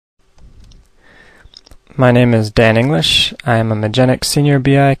My name is Dan English. I am a Magenic Senior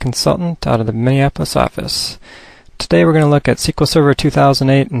BI Consultant out of the Minneapolis office. Today we're going to look at SQL Server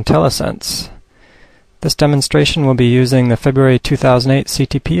 2008 IntelliSense. This demonstration will be using the February 2008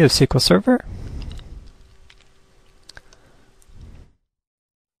 CTP of SQL Server.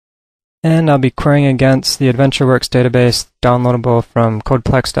 And I'll be querying against the AdventureWorks database downloadable from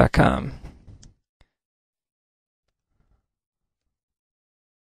codeplex.com.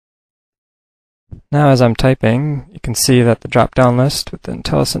 Now as I'm typing, you can see that the drop-down list with the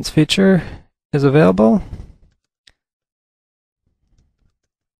IntelliSense feature is available.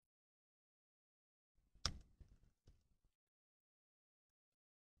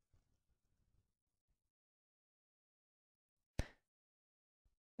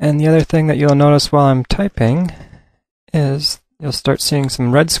 And the other thing that you'll notice while I'm typing is you'll start seeing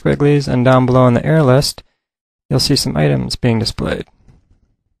some red squigglies, and down below in the error list, you'll see some items being displayed.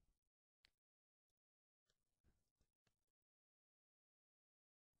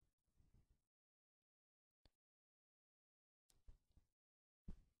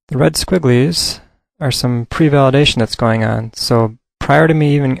 The red squigglies are some pre-validation that's going on. So prior to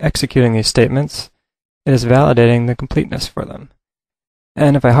me even executing these statements, it is validating the completeness for them.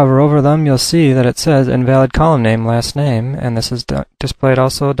 And if I hover over them, you'll see that it says invalid column name, last name, and this is displayed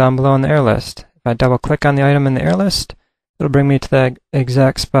also down below in the error list. If I double click on the item in the error list, it'll bring me to that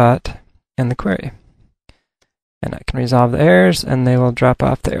exact spot in the query. And I can resolve the errors, and they will drop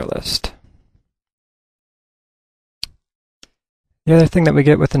off the error list. The other thing that we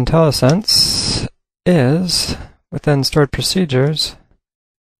get with IntelliSense is, within stored procedures,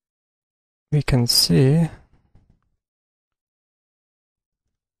 we can see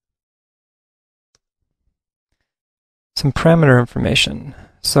some parameter information.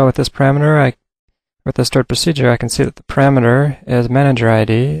 So with this parameter, with the stored procedure, I can see that the parameter is manager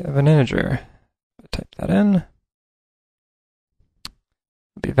ID of an integer. I type that in, it'll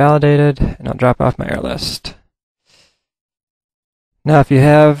be validated, and I'll drop off my error list. Now if you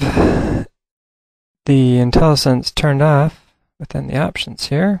have the IntelliSense turned off within the options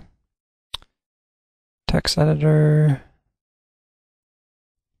here, text editor,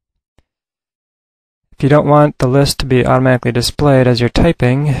 if you don't want the list to be automatically displayed as you're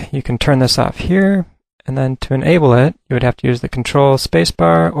typing, you can turn this off here, and then to enable it, you would have to use the Control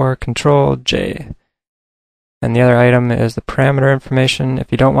spacebar or Control J. And the other item is the parameter information.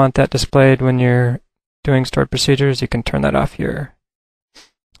 If you don't want that displayed when you're doing stored procedures, you can turn that off here.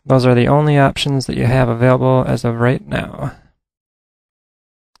 Those are the only options that you have available as of right now.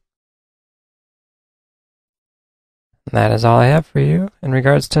 And that is all I have for you in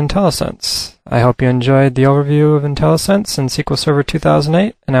regards to IntelliSense. I hope you enjoyed the overview of IntelliSense in SQL Server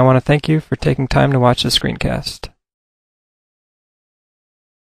 2008, and I want to thank you for taking time to watch the screencast.